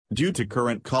Due to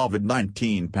current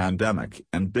COVID-19 pandemic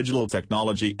and digital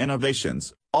technology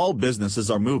innovations, all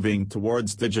businesses are moving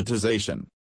towards digitization.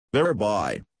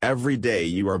 Thereby, every day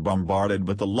you are bombarded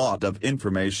with a lot of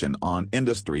information on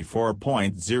Industry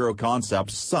 4.0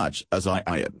 concepts such as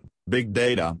AI, big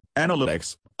data,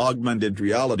 analytics, augmented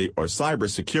reality or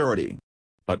cybersecurity.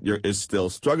 But you're still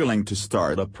struggling to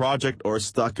start a project or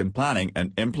stuck in planning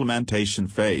and implementation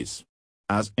phase.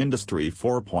 As Industry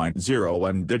 4.0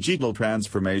 and digital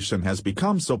transformation has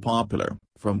become so popular,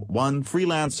 from one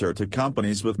freelancer to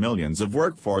companies with millions of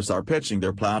workforce are pitching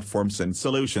their platforms and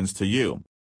solutions to you.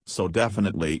 So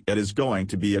definitely it is going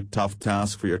to be a tough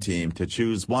task for your team to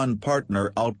choose one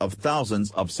partner out of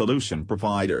thousands of solution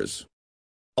providers.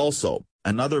 Also,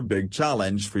 another big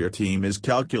challenge for your team is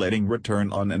calculating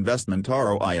return on investment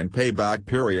 (ROI) and payback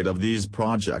period of these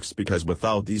projects, because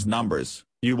without these numbers,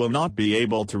 you will not be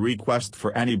able to request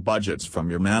for any budgets from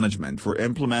your management for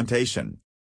implementation.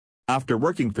 After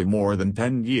working for more than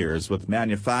 10 years with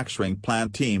manufacturing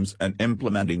plant teams and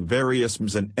implementing various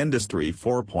MIS and Industry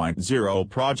 4.0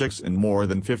 projects in more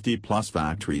than 50+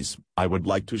 factories, I would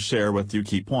like to share with you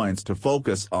key points to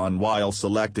focus on while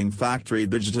selecting factory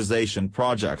digitization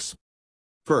projects.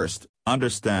 First,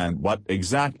 understand what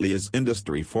exactly is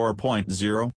Industry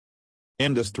 4.0.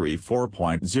 Industry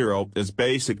 4.0 is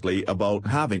basically about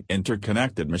having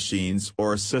interconnected machines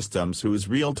or systems whose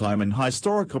real-time and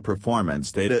historical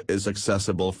performance data is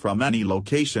accessible from any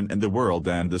location in the world,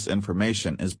 and this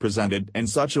information is presented in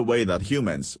such a way that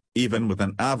humans, even with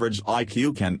an average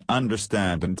IQ, can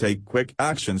understand and take quick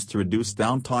actions to reduce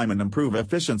downtime and improve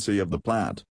efficiency of the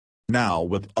plant. Now,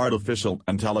 with artificial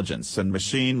intelligence and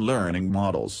machine learning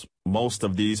models, most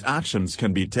of these actions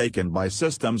can be taken by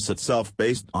systems itself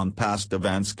based on past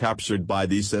events captured by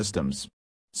these systems.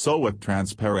 So with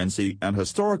transparency and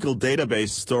historical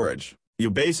database storage, you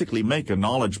basically make a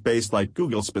knowledge base like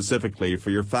Google specifically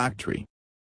for your factory.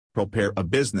 Prepare a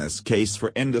business case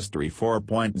for Industry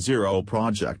 4.0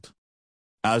 project.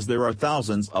 As there are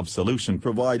thousands of solution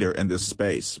providers in this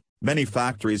space, many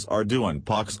factories are doing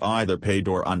POCs either paid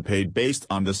or unpaid based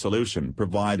on the solution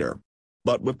provider.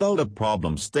 But without a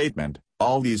problem statement,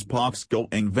 all these POCs go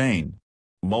in vain.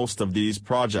 Most of these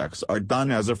projects are done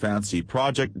as a fancy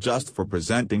project just for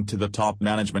presenting to the top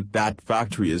management that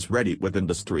factory is ready with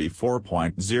Industry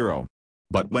 4.0.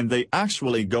 But when they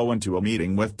actually go into a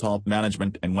meeting with top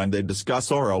management and when they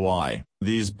discuss ROI,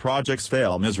 these projects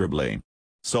fail miserably.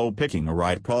 So picking a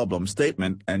right problem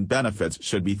statement and benefits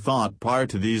should be thought prior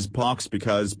to these POCs,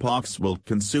 because POCs will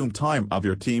consume time of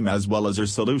your team as well as your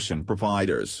solution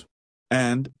providers.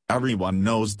 And everyone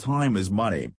knows time is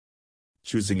money.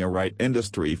 Choosing a right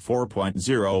Industry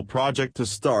 4.0 project to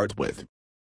start with.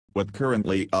 With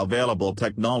currently available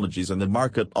technologies in the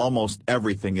market, almost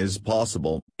everything is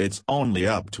possible. It's only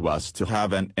up to us to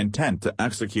have an intent to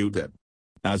execute it.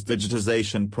 As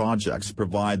digitization projects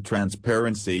provide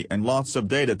transparency and lots of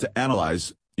data to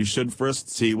analyze, you should first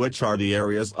see which are the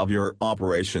areas of your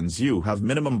operations you have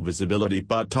minimum visibility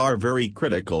but are very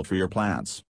critical for your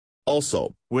plants.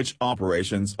 Also, which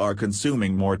operations are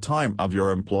consuming more time of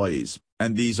your employees,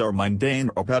 and these are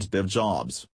mundane repetitive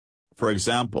jobs. For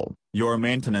example, your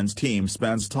maintenance team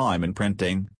spends time in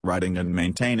printing, writing and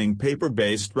maintaining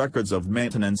paper-based records of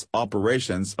maintenance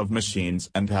operations of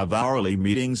machines and have hourly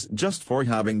meetings just for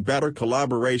having better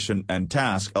collaboration and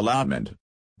task alignment.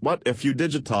 What if you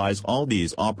digitize all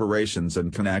these operations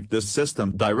and connect this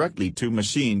system directly to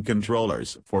machine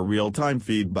controllers for real-time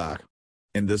feedback?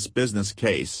 In this business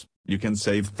case, you can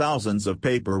save thousands of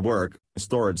paperwork,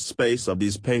 storage space of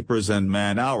these papers and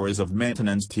man-hours of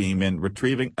maintenance team in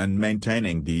retrieving and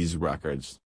maintaining these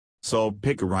records. So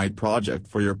pick a right project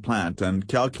for your plant and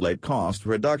calculate cost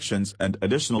reductions and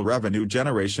additional revenue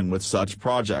generation with such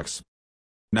projects.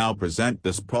 Now present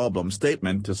this problem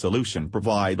statement to solution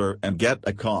provider and get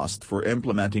a cost for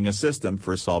implementing a system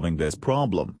for solving this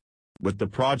problem. With the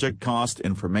project cost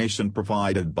information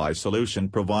provided by solution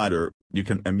provider, you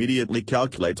can immediately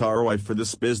calculate ROI for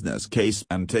this business case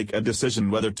and take a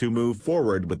decision whether to move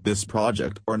forward with this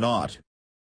project or not.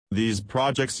 These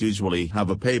projects usually have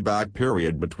a payback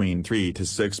period between 3 to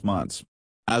 6 months.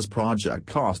 As project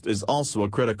cost is also a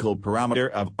critical parameter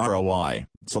of ROI,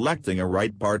 selecting a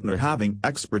right partner having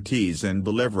expertise in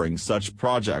delivering such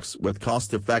projects with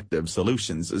cost-effective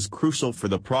solutions is crucial for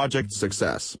the project's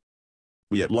success.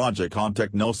 We at Logicon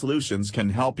Techno Solutions can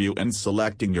help you in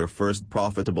selecting your first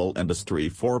profitable Industry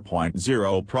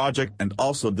 4.0 project and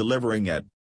also delivering it.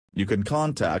 You can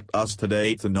contact us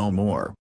today to know more.